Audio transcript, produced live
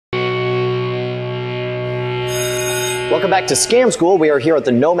Welcome back to Scam School. We are here at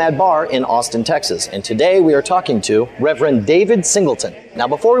the Nomad Bar in Austin, Texas. And today we are talking to Reverend David Singleton. Now,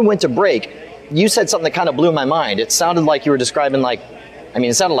 before we went to break, you said something that kind of blew my mind. It sounded like you were describing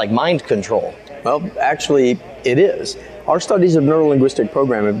it sounded like mind control. Well, actually, it is. Our studies of neuro-linguistic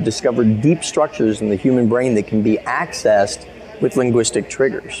programming have discovered deep structures in the human brain that can be accessed with linguistic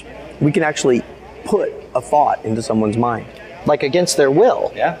triggers. We can actually put a thought into someone's mind. Like against their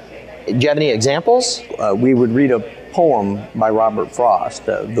will? Yeah. Do you have any examples? We would read a poem by Robert Frost.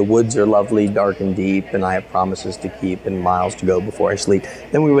 The woods are lovely, dark and deep, and I have promises to keep and miles to go before I sleep.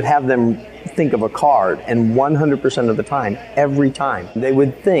 Then we would have them think of a card, and 100% of the time, every time, they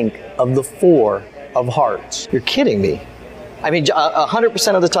would think of the 4 of hearts. You're kidding me. I mean,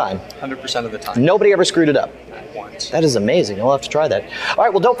 100% of the time. 100% of the time. Nobody ever screwed it up. Not once. That is amazing. I'll have to try that. All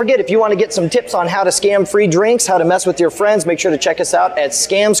right, well, don't forget, if you want to get some tips on how to scam free drinks, how to mess with your friends, make sure to check us out at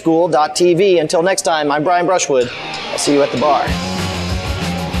scamschool.tv. Until next time, I'm Brian Brushwood. I'll see you at the bar.